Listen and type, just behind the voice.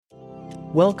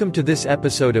Welcome to this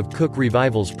episode of Cook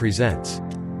Revivals Presents.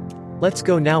 Let's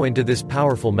go now into this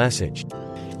powerful message.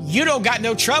 You don't got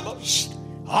no troubles.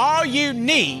 All you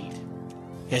need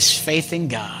is faith in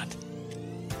God.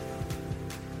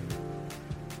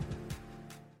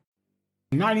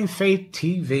 Uniting Faith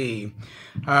TV,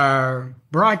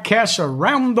 broadcasts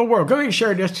around the world. Go ahead and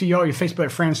share this to all your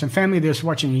Facebook friends and family that's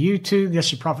watching YouTube.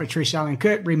 This is Prophet Tracy Allen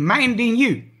Cook reminding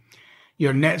you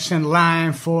you're next in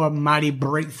line for a mighty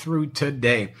breakthrough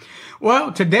today.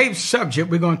 Well, today's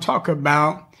subject, we're going to talk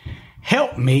about,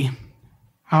 help me,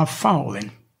 I've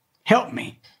fallen. Help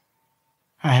me,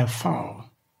 I have fallen,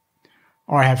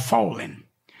 or I have fallen.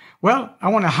 Well, I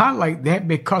want to highlight that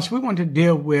because we want to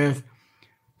deal with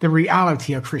the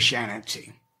reality of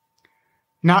Christianity.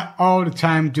 Not all the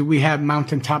time do we have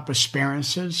mountaintop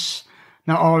experiences.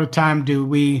 Not all the time do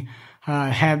we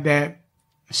have that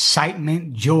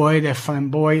excitement, joy, that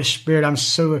flamboyant spirit. I'm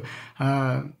so,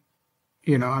 I'm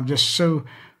just so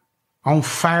on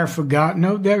fire for God.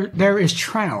 No, there is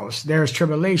trials. There's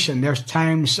tribulation. There's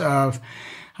times of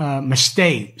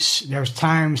mistakes. There's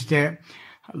times that,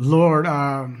 Lord,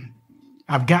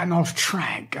 I've gotten off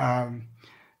track.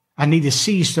 I need to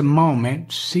seize the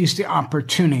moment, seize the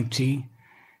opportunity,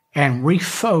 and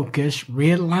refocus,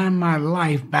 realign my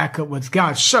life back up with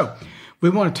God. So we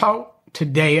want to talk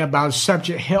today about a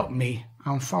subject, help me,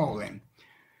 I'm falling.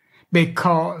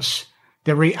 Because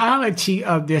the reality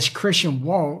of this Christian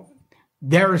walk,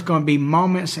 there is going to be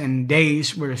moments and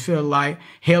days where it feels like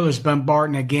hell is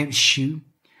bombarding against you.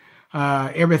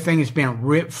 Everything is being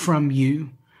ripped from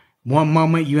you. One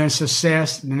moment you're in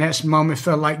success, the next moment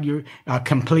feel like you're a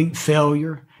complete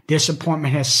failure.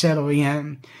 Disappointment has settled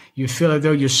in. You feel as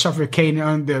though you're suffocating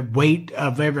under the weight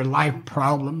of every life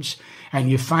problems, and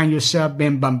you find yourself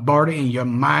being bombarded in your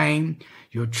mind.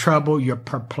 You're troubled, you're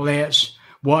perplexed.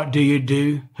 What do you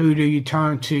do? Who do you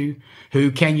turn to?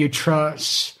 Who can you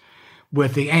trust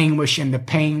with the anguish and the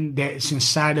pain that's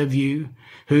inside of you?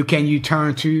 Who can you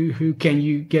turn to? Who can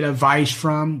you get advice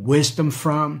from, wisdom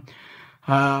from,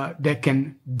 that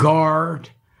can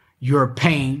guard your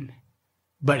pain,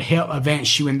 but help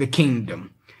advance you in the kingdom?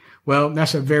 Well,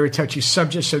 that's a very touchy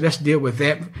subject, so let's deal with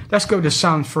that. Let's go to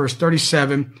Psalm first,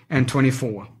 37 and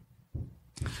 24.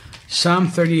 Psalm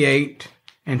 38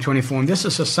 and 24. And this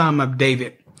is a Psalm of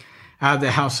David out of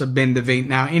the house of Ben David.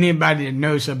 Now, anybody that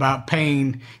knows about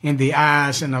pain in the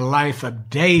eyes and the life of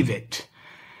David,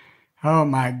 oh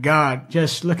my God,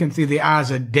 just looking through the eyes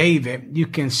of David, you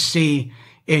can see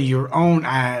in your own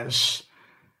eyes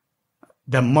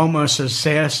the moment of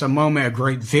success, the moment of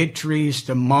great victories,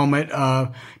 the moment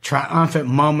of triumphant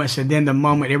moments, and then the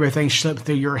moment everything slipped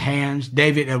through your hands.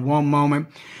 David, at one moment,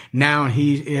 now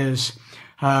he is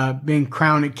being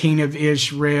crowned king of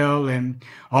Israel, and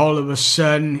all of a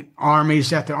sudden,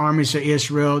 armies after armies of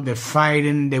Israel, they're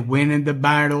fighting, they're winning the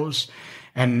battles,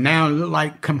 and now it look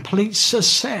like complete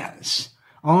success,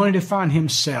 only to find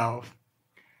himself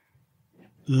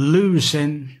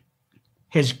losing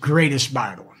his greatest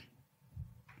battle.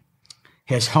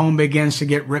 His home begins to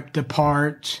get ripped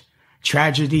apart.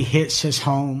 Tragedy hits his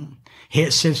home,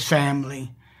 hits his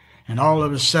family. And all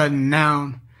of a sudden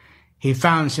now he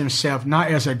finds himself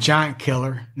not as a giant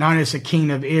killer, not as a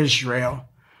king of Israel,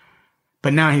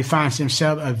 but now he finds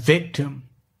himself a victim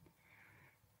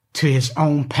to his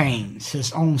own pains,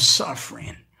 his own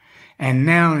suffering. And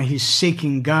now he's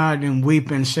seeking God and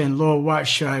weeping, saying, Lord, what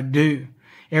shall I do?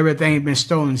 Everything has been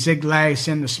stolen, zigzags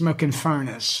in the smoking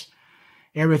furnace.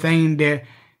 Everything that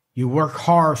you work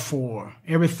hard for,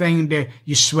 everything that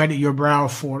you sweated your brow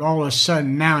for, all of a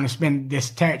sudden now it's been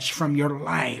detached from your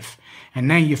life. And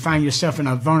now you find yourself in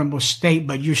a vulnerable state,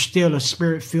 but you're still a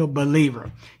spirit-filled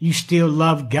believer. You still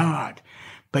love God,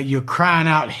 but you're crying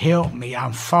out, help me,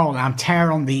 I'm falling, I'm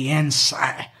tired on the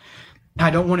inside. I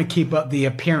don't want to keep up the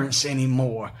appearance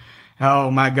anymore.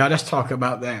 Oh my God, let's talk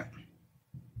about that.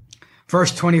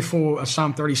 Verse 24 of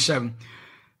Psalm 37,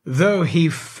 though he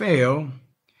fail,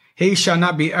 he shall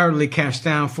not be utterly cast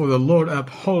down, for the Lord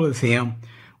upholdeth him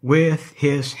with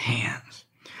his hands.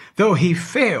 Though he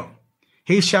fail,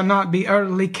 he shall not be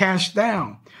utterly cast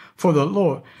down, for the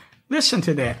Lord. Listen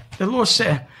to that. The Lord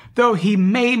said, though he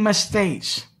made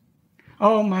mistakes.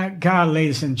 Oh my God,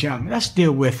 ladies and gentlemen, let's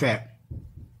deal with that.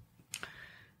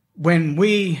 When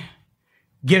we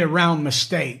get around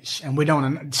mistakes and we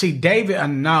don't see, David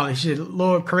acknowledged, he said,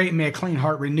 Lord, create me a clean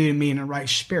heart, renew in me in the right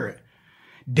spirit.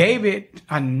 David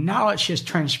acknowledged his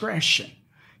transgression.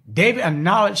 David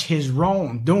acknowledged his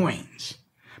wrongdoings,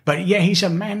 but yet he's a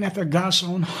man after God's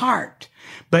own heart.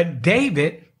 But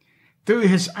David, through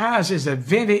his eyes, is a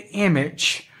vivid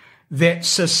image that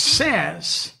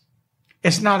success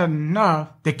is not enough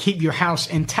to keep your house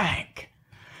intact.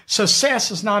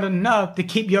 Success is not enough to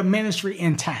keep your ministry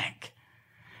intact.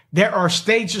 There are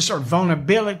stages or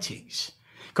vulnerabilities,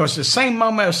 because the same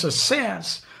moment of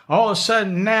success, all of a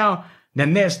sudden now, the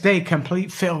next day,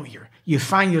 complete failure. You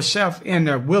find yourself in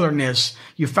the wilderness.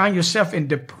 You find yourself in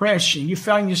depression. You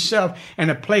find yourself in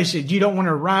a place that you don't want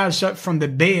to rise up from the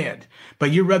bed,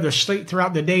 but you rather sleep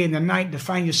throughout the day and the night to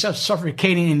find yourself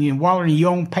suffocating and you wallowing in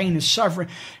your own pain and suffering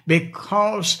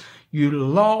because you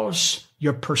lost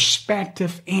your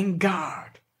perspective in God.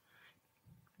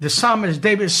 The psalmist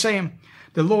David is saying,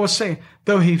 the Lord saying,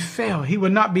 though he fell, he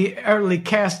would not be utterly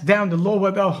cast down. The Lord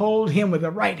will uphold him with the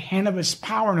right hand of his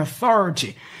power and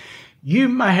authority. You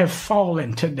might have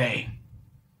fallen today.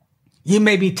 You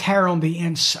may be tired on the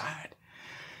inside.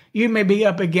 You may be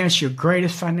up against your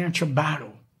greatest financial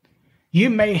battle. You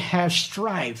may have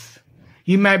strife.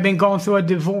 You may have been going through a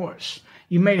divorce.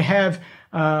 You may have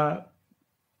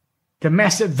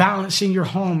domestic violence in your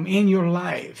home, in your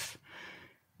life.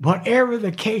 Whatever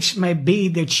the case may be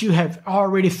that you have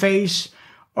already faced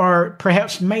or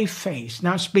perhaps may face,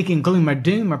 not speaking gloom or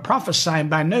doom or prophesying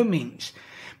by no means,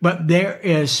 but there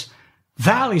is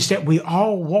valleys that we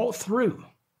all walk through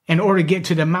in order to get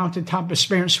to the mountaintop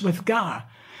experience with God.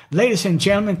 Ladies and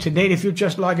gentlemen, today, if you're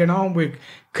just logging on, we're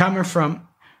coming from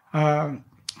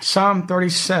Isaiah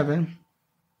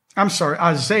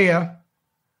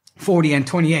 40 and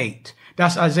 28.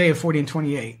 That's Isaiah 40 and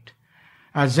 28.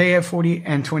 Isaiah 40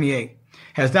 and 28.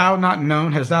 Hast thou not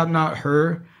known, hast thou not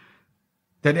heard,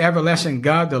 that everlasting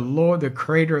God, the Lord, the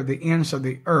creator of the ends of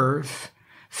the earth,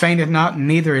 fainteth not,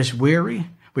 neither is weary?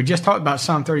 We just talked about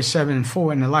Psalm 37 and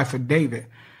 4 in the life of David.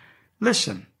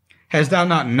 Listen, hast thou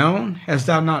not known, hast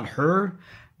thou not heard,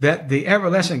 that the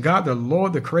everlasting God, the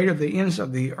Lord, the creator of the ends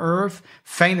of the earth,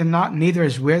 fainteth not, neither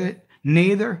is weary,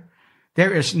 neither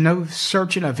there is no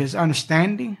searching of his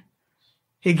understanding?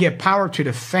 He give power to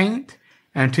the faint,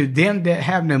 and to them that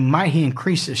have no might, he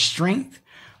increases strength.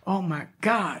 Oh my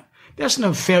God, there's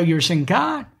no failures in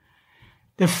God.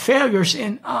 The failures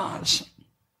in us.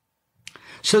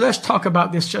 So let's talk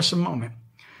about this just a moment.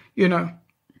 You know,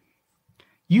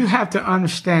 you have to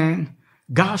understand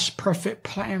God's perfect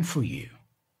plan for you.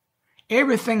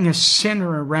 Everything is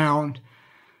centered around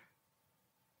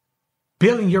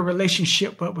building your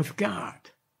relationship up with God.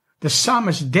 The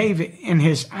psalmist David in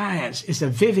his eyes is a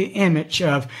vivid image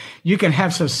of you can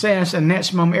have success and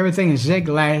next moment everything in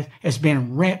Ziklag has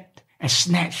been ripped and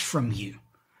snatched from you.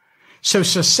 So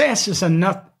success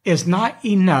is not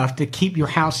enough to keep your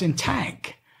house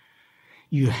intact.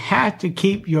 You have to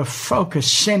keep your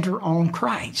focus centered on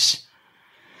Christ.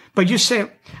 But you say,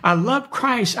 I love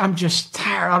Christ. I'm just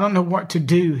tired. I don't know what to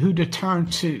do, who to turn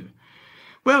to.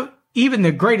 Well, even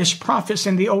the greatest prophets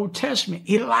in the Old Testament,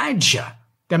 Elijah,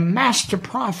 the master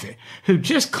prophet who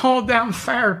just called down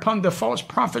fire upon the false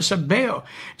prophets of Baal.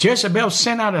 Jezebel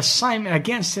sent out a assignment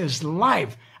against his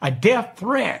life, a death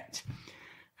threat.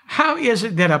 How is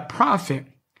it that a prophet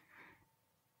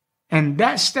and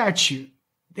that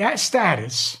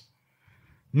status,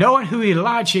 knowing who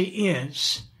Elijah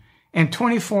is, and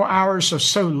 24 hours or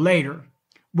so later,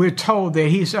 we're told that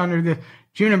he's under the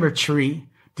juniper tree,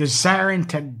 desiring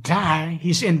to die.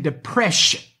 He's in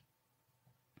depression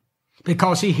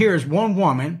because he hears one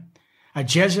woman, a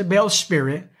Jezebel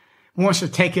spirit, wants to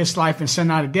take his life and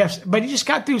send out a death. But he just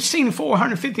got through seeing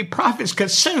 450 prophets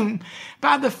consumed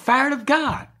by the fire of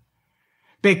God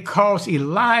because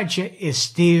Elijah is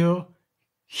still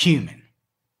human.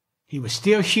 He was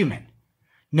still human.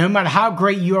 No matter how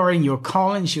great you are in your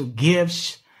callings, your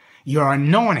gifts, your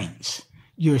anointings,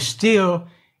 you're still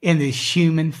in the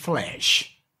human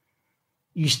flesh.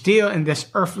 You're still in this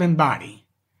earthly body.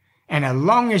 And as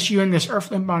long as you're in this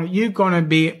earthly body, you're going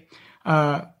to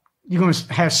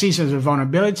have seasons of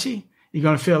vulnerability. You're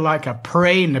going to feel like a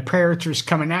prey and the predator is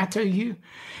coming after you.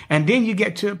 And then you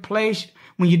get to a place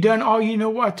when you've done all you know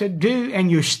what to do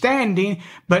and you're standing,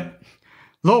 but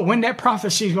Lord, when that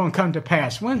prophecy is going to come to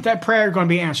pass? When's that prayer going to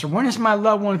be answered? When is my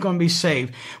loved one going to be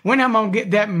saved? When am I going to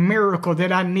get that miracle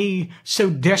that I need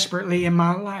so desperately in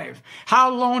my life?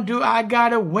 How long do I got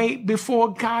to wait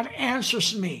before God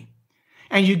answers me?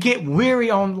 And you get weary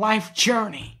on life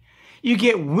journey. You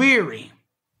get weary.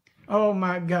 Oh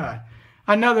my God.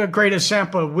 Another great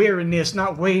example of weariness,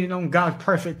 not waiting on God's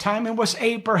perfect timing, was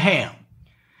Abraham.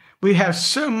 We have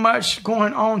so much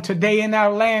going on today in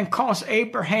our land because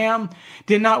Abraham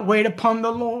did not wait upon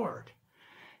the Lord.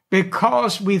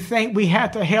 Because we think we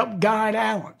have to help God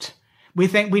out. We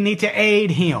think we need to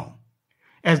aid him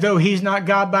as though he's not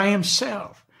God by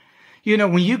himself. You know,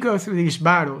 when you go through these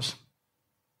battles,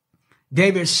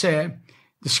 David said,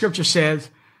 the scripture says,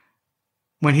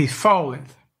 when he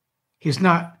falleth, he's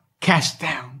not cast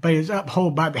down, but is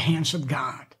upheld by the hands of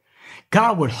God.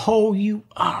 God would hold you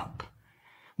up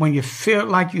when you feel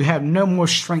like you have no more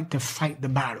strength to fight the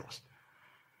battles.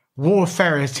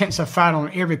 Warfare is intensified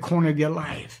on every corner of your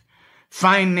life.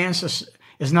 Finances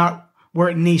is not where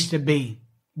it needs to be.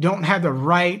 Don't have the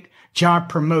right job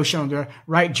promotion or the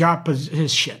right job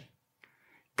position.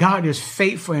 God is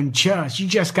faithful and just. You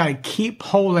just got to keep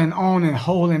holding on and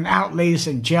holding out, ladies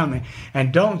and gentlemen.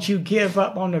 And don't you give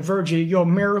up on the verge of your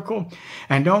miracle.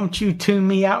 And don't you tune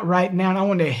me out right now. And I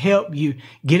want to help you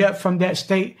get up from that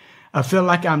state. I feel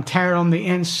like I'm tired on the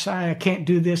inside. I can't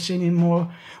do this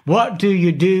anymore. What do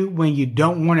you do when you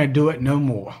don't want to do it no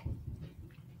more?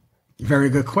 Very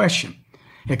good question.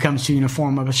 It comes to you in the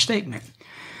form of a statement.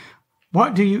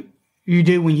 What do you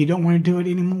do when you don't want to do it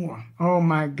anymore? Oh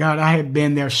my God, I have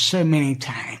been there so many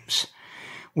times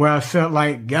where I felt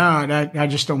like, God, I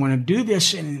just don't want to do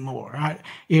this anymore.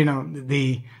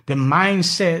 The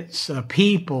mindsets of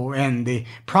people and the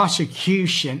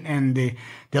prosecution and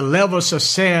the level of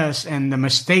success and the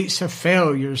mistakes of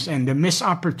failures and the missed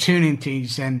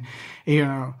opportunities and,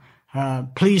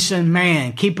 pleasing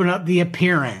man, keeping up the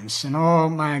appearance. And oh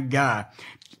my God,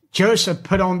 Joseph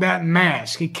put on that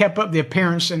mask. He kept up the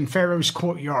appearance in Pharaoh's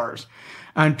courtyards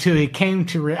until he came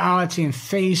to reality and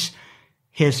faced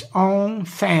his own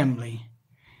family.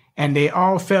 And they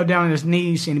all fell down on his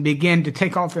knees and he began to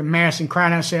take off the mask and cried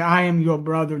out and said, I am your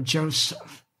brother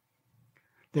Joseph,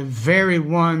 the very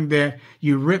one that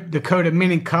you ripped the coat of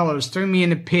many colors, threw me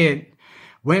in the pit,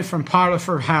 went from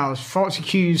Potiphar's house, false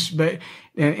accused, but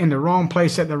in the wrong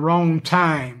place at the wrong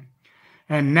time.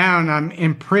 And now I'm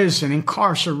in prison,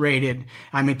 incarcerated.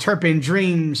 I'm interpreting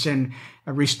dreams and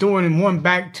restoring one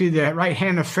back to the right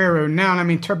hand of Pharaoh. Now I'm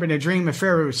interpreting a dream of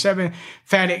Pharaoh, 7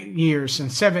 fat years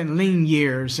and 7 lean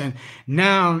years. And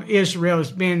now Israel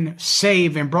has been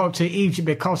saved and brought to Egypt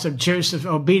because of Joseph's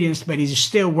obedience, but he's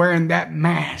still wearing that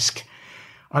mask.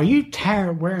 Are you tired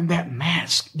of wearing that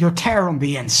mask? You're tired on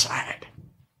the inside.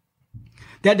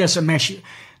 That doesn't mess you.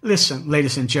 Listen,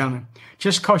 ladies and gentlemen,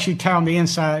 just because you're tired on the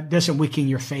inside doesn't weaken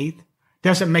your faith,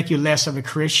 doesn't make you less of a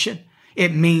Christian.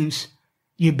 It means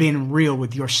you're being real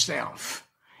with yourself.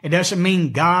 It doesn't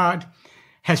mean God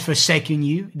has forsaken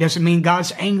you. It doesn't mean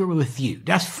God's angry with you.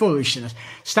 That's foolishness.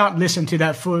 Stop listening to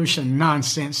that foolish and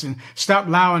nonsense and stop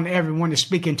allowing everyone to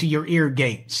speak into your ear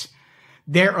gates.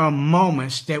 There are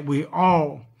moments that we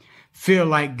all feel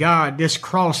like, God, this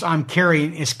cross I'm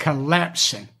carrying is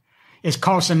collapsing. It's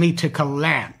causing me to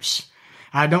collapse.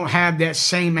 I don't have that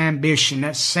same ambition,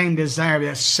 that same desire,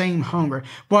 that same hunger.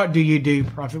 What do you do,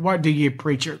 prophet? What do you,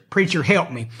 preacher? Preacher, help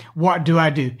me. What do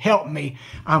I do? Help me.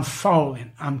 I'm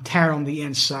falling. I'm tired on the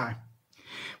inside.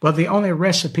 Well, the only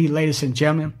recipe, ladies and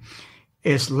gentlemen,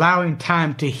 is allowing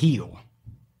time to heal.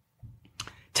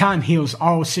 Time heals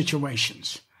all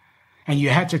situations. And you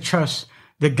have to trust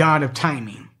the God of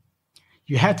timing.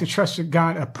 You have to trust the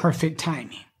God of perfect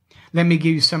timing. Let me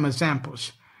give you some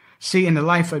examples. See, in the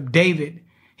life of David,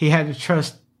 he had to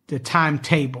trust the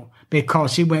timetable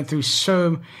because he went through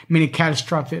so many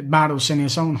catastrophic battles in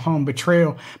his own home,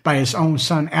 betrayal by his own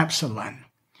son Absalom,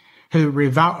 who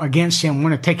revolted against him,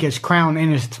 wanted to take his crown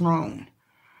and his throne.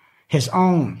 His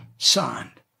own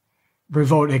son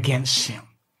revolted against him.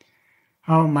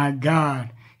 Oh my God,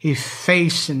 he's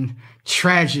facing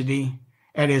tragedy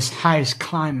at his highest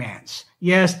climax.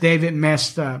 Yes, David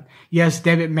messed up. Yes,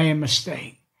 David made a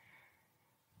mistake.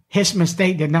 His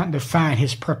mistake did not define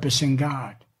his purpose in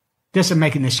God. Doesn't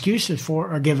make an excuse for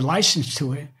it or give license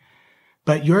to it.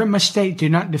 But your mistake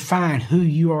did not define who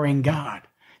you are in God.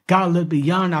 God looked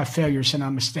beyond our failures and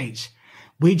our mistakes.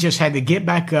 We just had to get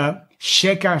back up,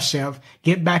 shake ourselves,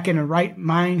 get back in the right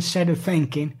mindset of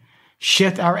thinking,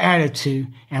 shift our attitude,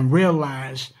 and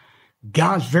realize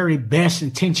God's very best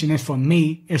intention is for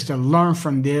me is to learn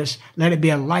from this. Let it be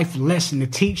a life lesson to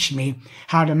teach me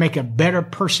how to make a better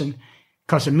person,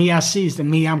 because the me I see is the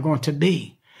me I'm going to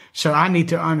be. So I need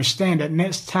to understand that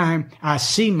next time I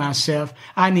see myself,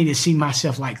 I need to see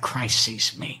myself like Christ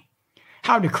sees me.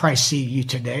 How did Christ see you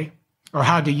today? Or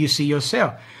how do you see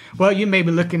yourself? Well, you may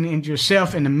be looking at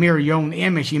yourself in the mirror, your own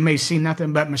image. You may see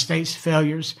nothing but mistakes,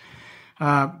 failures,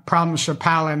 problems are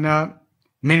piling up.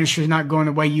 Ministry is not going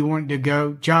the way you want it to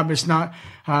go. Job is not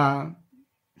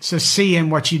succeeding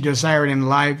what you desired in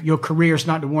life. Your career is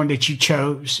not the one that you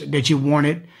chose, that you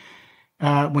wanted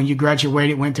when you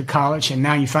graduated, went to college, and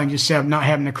now you find yourself not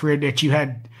having the career that you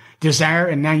had desired,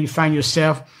 and now you find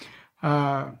yourself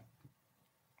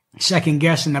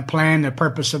second-guessing the plan, the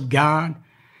purpose of God.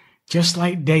 Just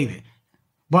like David.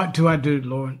 What do I do,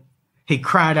 Lord? He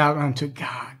cried out unto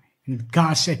God. And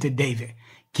God said to David,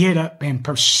 get up and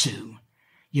pursue.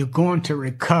 you're going to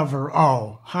recover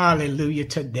all. Hallelujah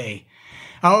today.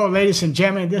 Oh, ladies and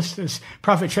gentlemen, this is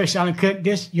Prophet Tracy Allen Cook.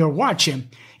 You're watching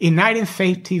Igniting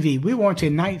Faith TV. We want to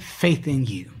ignite faith in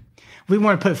you. We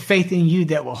want to put faith in you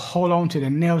that will hold on to the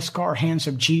nail-scarred hands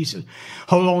of Jesus.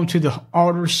 Hold on to the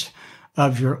altars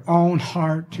of your own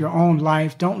heart, your own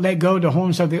life. Don't let go of the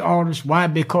horns of the altars. Why?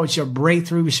 Because your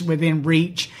breakthrough is within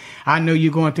reach. I know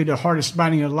you're going through the hardest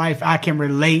spot in your life. I can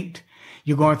relate.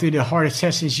 You're going through the hardest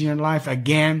tests in your life.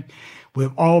 Again,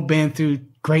 we've all been through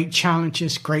great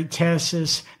challenges, great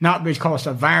tests, not because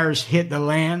the virus hit the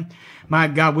land. My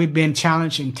God, we've been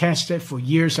challenged and tested for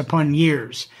years upon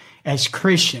years. As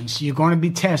Christians, you're going to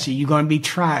be tested. You're going to be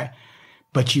tried.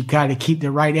 But you got to keep the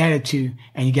right attitude,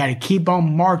 and you got to keep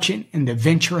on marching in the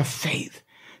venture of faith.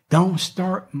 Don't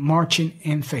start marching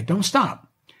in faith. Don't stop.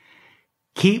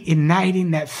 Keep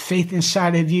igniting that faith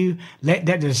inside of you. Let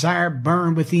that desire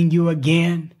burn within you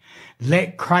again.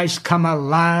 Let Christ come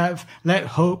alive. Let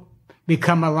hope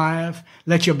become alive.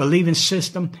 Let your believing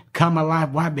system come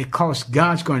alive. Why? Because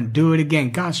God's going to do it again.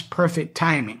 God's perfect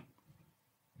timing.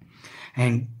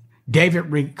 And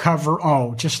David recovered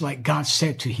all, just like God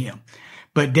said to him.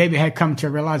 But David had come to a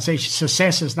realization,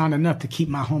 success is not enough to keep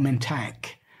my home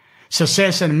intact.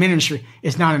 Success in the ministry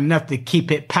is not enough to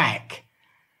keep it packed.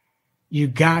 You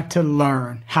got to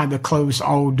learn how to close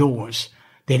all doors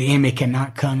that the enemy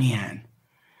cannot come in.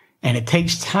 And it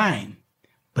takes time,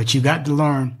 but you got to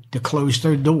learn to close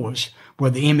those doors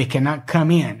where the enemy cannot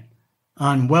come in,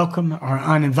 unwelcome or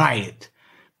uninvited.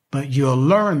 But you'll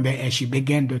learn that as you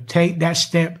begin to take that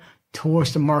step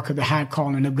towards the mark of the high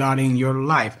calling of God in your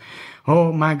life.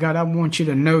 Oh my God, I want you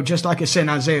to know, just like it said in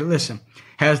Isaiah, listen,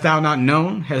 hast thou not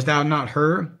known, hast thou not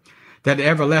heard, that the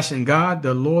everlasting God,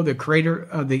 the Lord, the creator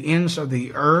of the ends of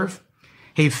the earth,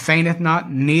 he fainteth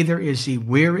not, neither is he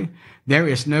weary. There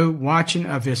is no watching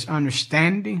of his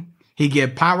understanding. He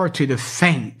give power to the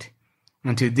faint,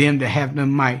 and to them that have no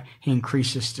might, he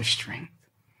increases their strength.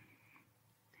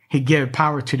 He give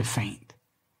power to the faint.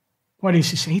 What does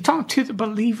he say? He talked to the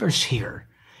believers here.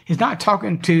 He's not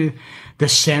talking to the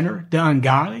sinner, the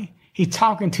ungodly. He's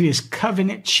talking to his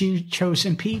covenant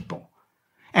chosen people.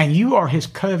 And you are his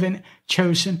covenant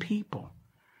chosen people.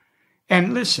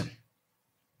 And listen,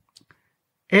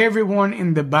 everyone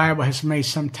in the Bible has made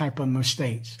some type of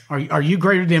mistakes. Are you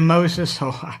greater than Moses?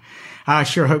 Oh, I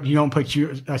sure hope you don't put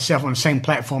yourself on the same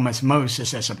platform as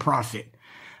Moses as a prophet.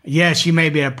 Yes, you may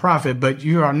be a prophet, but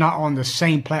you are not on the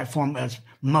same platform as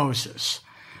Moses.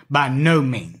 By no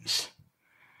means.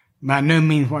 By no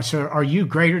means whatsoever. Are you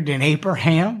greater than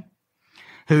Abraham,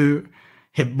 who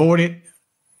had aborted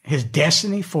his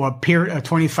destiny for a period of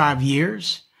 25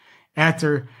 years?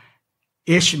 After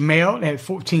Ishmael at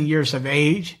 14 years of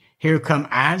age, here come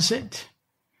Isaac.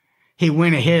 He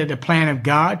went ahead of the plan of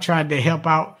God, tried to help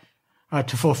out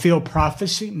to fulfill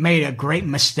prophecy, made a great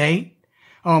mistake.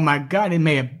 Oh my God, he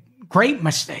made a great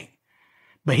mistake.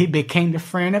 But he became the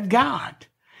friend of God.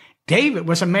 David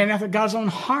was a man after God's own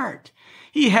heart.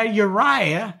 He had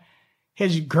Uriah,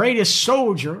 his greatest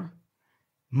soldier,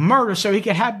 murdered so he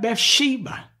could have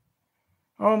Bathsheba.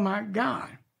 Oh my God.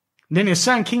 Then his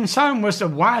son, King Solomon, was the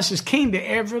wisest king that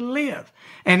ever lived.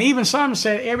 And even Solomon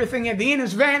said, everything at the end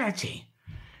is vanity.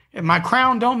 And my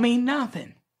crown don't mean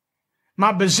nothing.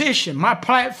 My position, my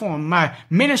platform, my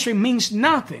ministry means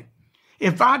nothing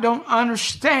if I don't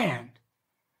understand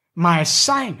my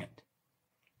assignment.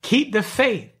 Keep the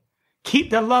faith. Keep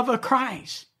the love of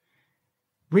Christ.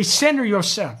 Recenter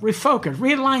yourself. Refocus.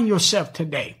 Realign yourself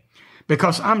today.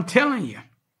 Because I'm telling you,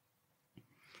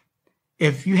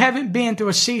 if you haven't been through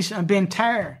a season of being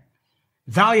tired,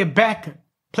 Valley of Baca,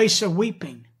 place of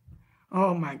weeping.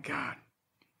 Oh my God.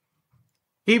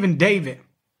 Even David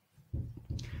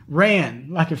ran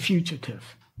like a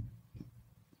fugitive.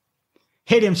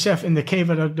 Hid himself in the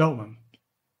cave of Adullam.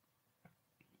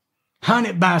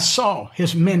 Hunted by Saul,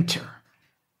 his mentor.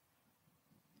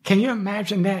 Can you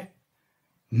imagine that?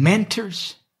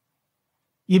 Mentors?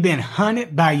 You've been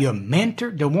hunted by your mentor,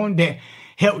 the one that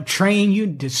helped train you,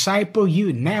 disciple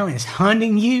you, now is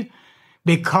hunting you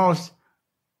because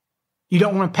you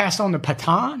don't want to pass on the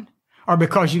baton, or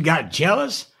because you got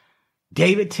jealous.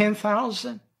 David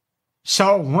 10,000,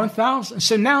 Saul 1,000.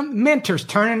 So now mentors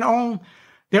turning on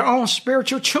their own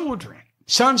spiritual children,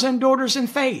 sons and daughters in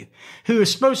faith, who are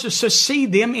supposed to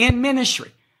succeed them in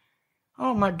ministry.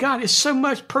 Oh my God, there's so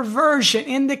much perversion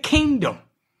in the kingdom.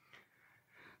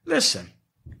 Listen,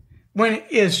 when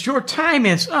your time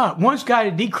is up, one's got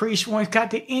to decrease, one's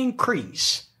got to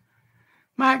increase.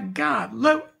 My God,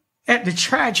 look at the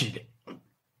tragedy.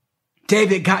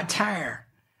 David got tired.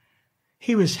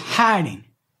 He was hiding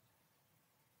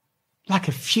like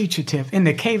a fugitive in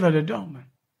the cave of Adullam.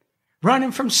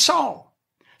 running from Saul.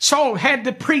 Saul had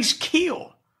the priest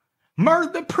killed,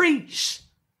 murdered the priest,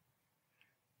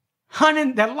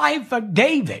 hunting the life of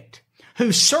David,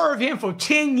 who served him for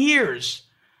 10 years,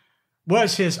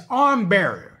 was his arm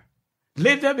bearer,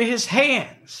 lived up in his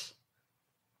hands,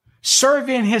 served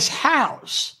in his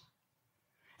house.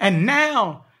 And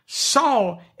now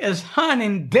Saul is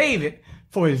hunting David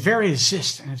for his very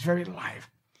existence, his very life.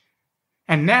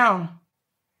 And now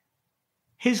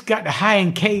he's got to hide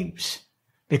in caves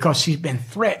because he's been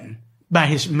threatened by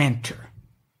his mentor.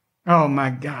 Oh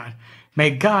my God.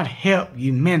 May God help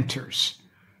you mentors,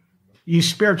 you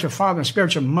spiritual fathers and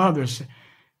spiritual mothers.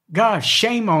 God,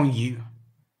 shame on you.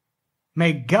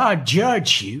 May God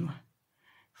judge you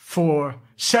for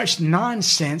such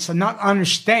nonsense and not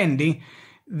understanding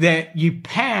that you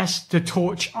pass the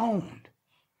torch on.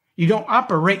 You don't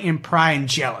operate in pride and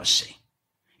jealousy.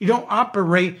 You don't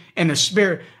operate in the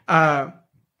spirit, I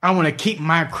want to keep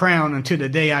my crown until the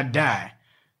day I die.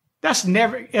 It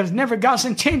was never God's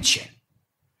intention.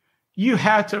 You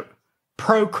have to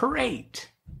procreate.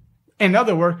 In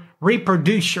other words,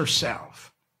 reproduce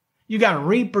yourself. You got to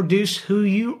reproduce who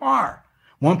you are.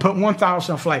 One put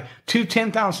 1,000 flight, 2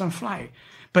 10,000 flight.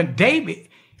 But David,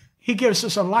 he gives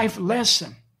us a life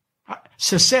lesson.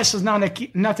 Success is not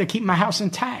enough to keep my house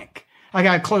intact. I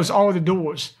got to close all the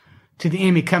doors to the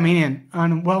enemy coming in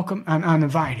unwelcome and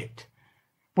uninvited.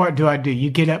 What do?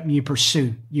 You get up and you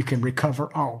pursue. You can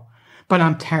recover all. But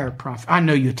I'm tired, prophet. I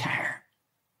know you're tired.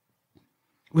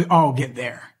 We all get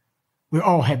there. We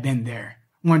all have been there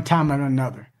one time or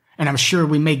another. And I'm sure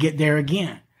we may get there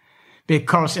again.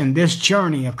 Because in this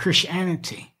journey of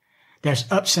Christianity, there's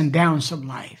ups and downs of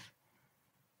life.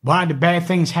 Why do bad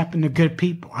things happen to good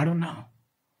people? I don't know.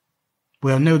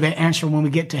 We'll know that answer when we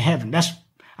get to heaven.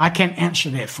 I can't answer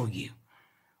that for you.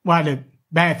 Why do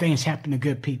bad things happen to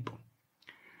good people?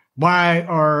 Why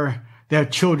are their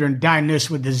children diagnosed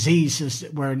with diseases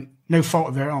that were no fault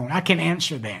of their own? I can't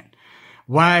answer that.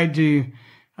 Why do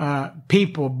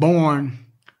people born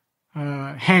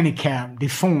handicapped,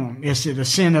 deformed? Is it a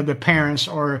sin of the parents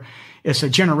or it's a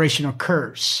generational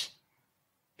curse?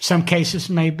 Some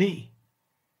cases may be.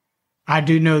 I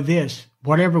do know this.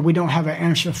 Whatever we don't have an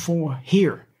answer for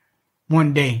here,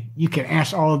 one day you can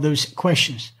ask all of those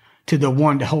questions to the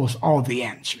one that holds all the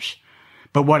answers.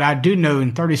 But what I do know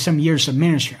in 30-some years of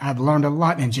ministry, I've learned a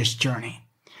lot in this journey.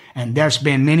 And there's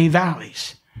been many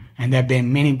valleys and there have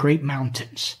been many great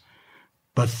mountains.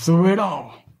 But through it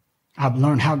all, I've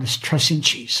learned how to trust in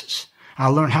Jesus. I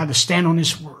learned how to stand on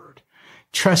his word,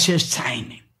 trust his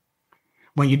timing.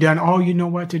 When you've done all you know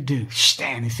what to do,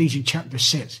 stand. Ephesians chapter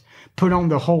 6. Put on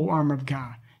the whole armor of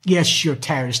God. Yes, you're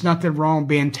tired. There's nothing wrong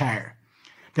being tired.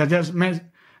 That doesn't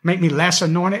make me less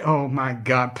anointed. Oh my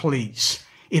God, please.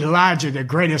 Elijah, the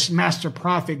greatest master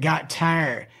prophet, got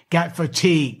tired, got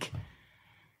fatigued,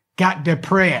 got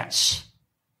depressed.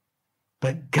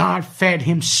 But God fed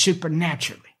him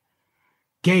supernaturally,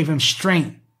 gave him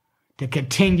strength to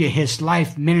continue his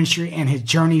life ministry and his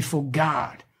journey for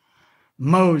God.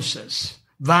 Moses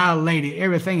violated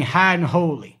everything high and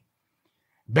holy.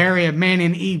 Bury a man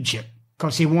in Egypt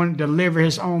because he wanted to deliver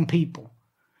his own people.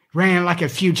 Ran like a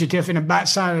fugitive in the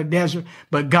backside of the desert,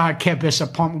 but God kept his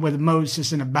appointment with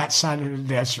Moses in the backside of the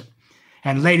desert.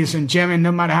 And ladies and gentlemen,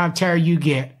 no matter how tired you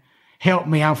get, help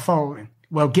me, I'm falling.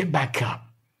 Well, get back up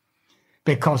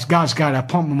because God's got an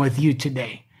appointment with you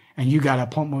today, and you got an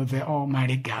appointment with the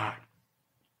Almighty God.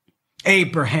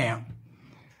 Abraham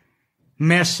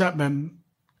messed up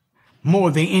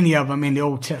more than any of them in the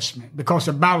Old Testament because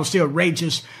the Bible still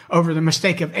rages over the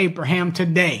mistake of Abraham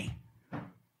today.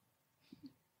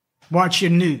 Watch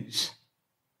your news.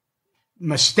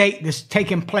 Mistake that's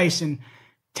taking place in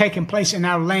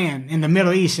our land, in the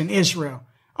Middle East, in Israel.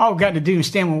 All got to do is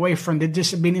stand away from the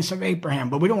disobedience of Abraham.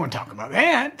 But we don't want to talk about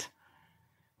that.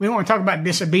 We don't want to talk about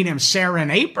disobedience of Sarah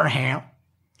and Abraham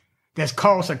that's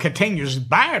caused a continuous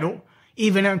battle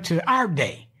even unto our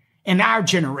day, in our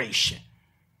generation.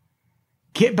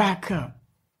 Get back up.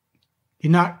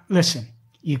 Listen,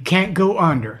 you can't go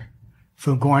under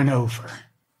from going over.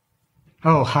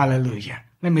 Oh, hallelujah.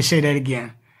 Let me say that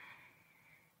again.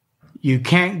 You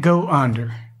can't go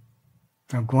under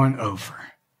from going over.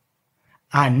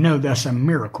 I know that's a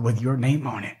miracle with your name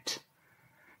on it.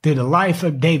 Through the life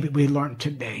of David we learned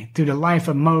today, through the life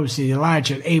of Moses,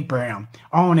 Elijah, Abraham,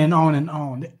 on and on and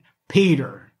on.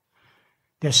 Peter.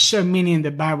 There's so many in the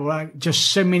Bible,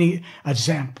 just so many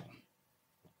examples.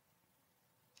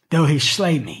 Though he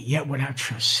slay me, yet would I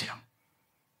trust him.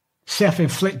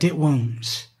 Self-inflicted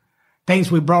wounds.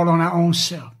 Things we brought on our own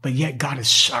self, but yet God is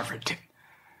sovereign.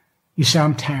 You say,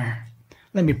 I'm tired.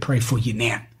 Let me pray for you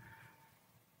then.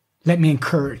 Let me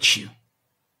encourage you.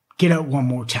 Get up one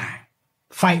more time.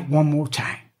 Fight one more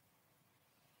time.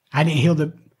 I didn't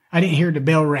hear the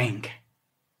bell ring.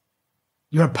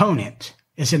 Your opponent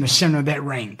is in the center of that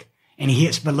ring, and he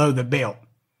hits below the belt.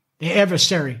 The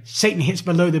adversary, Satan, hits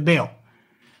below the belt,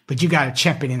 but you got a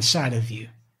champion inside of you.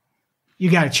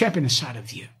 You got a champion inside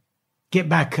of you. Get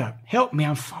back up. Help me,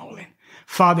 I'm falling.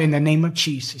 Father, in the name of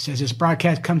Jesus, as this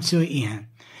broadcast comes to an end,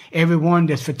 everyone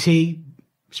that's fatigued,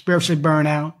 spiritually burned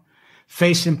out,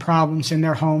 facing problems in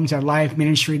their homes, their life,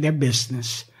 ministry, their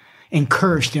business,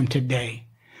 encourage them today.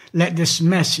 Let this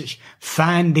message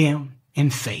find them in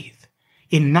faith.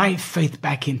 Ignite faith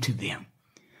back into them.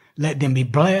 Let them be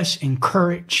blessed,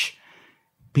 encouraged,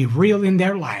 be real in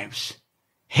their lives.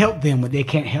 Help them when they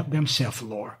can't help themselves,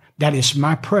 Lord. That is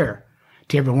my prayer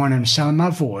to everyone on the sound of my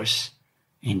voice.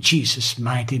 In Jesus'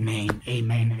 mighty name,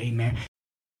 amen and amen.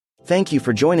 Thank you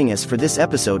for joining us for this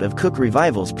episode of Cook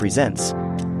Revivals Presents.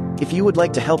 If you would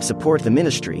like to help support the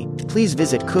ministry, please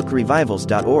visit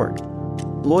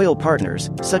cookrevivals.org. Loyal partners,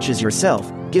 such as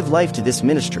yourself, give life to this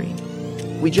ministry.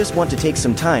 We just want to take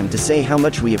some time to say how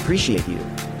much we appreciate you.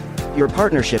 Your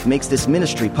partnership makes this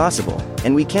ministry possible,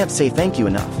 and we can't say thank you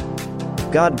enough.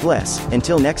 God bless,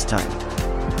 until next time.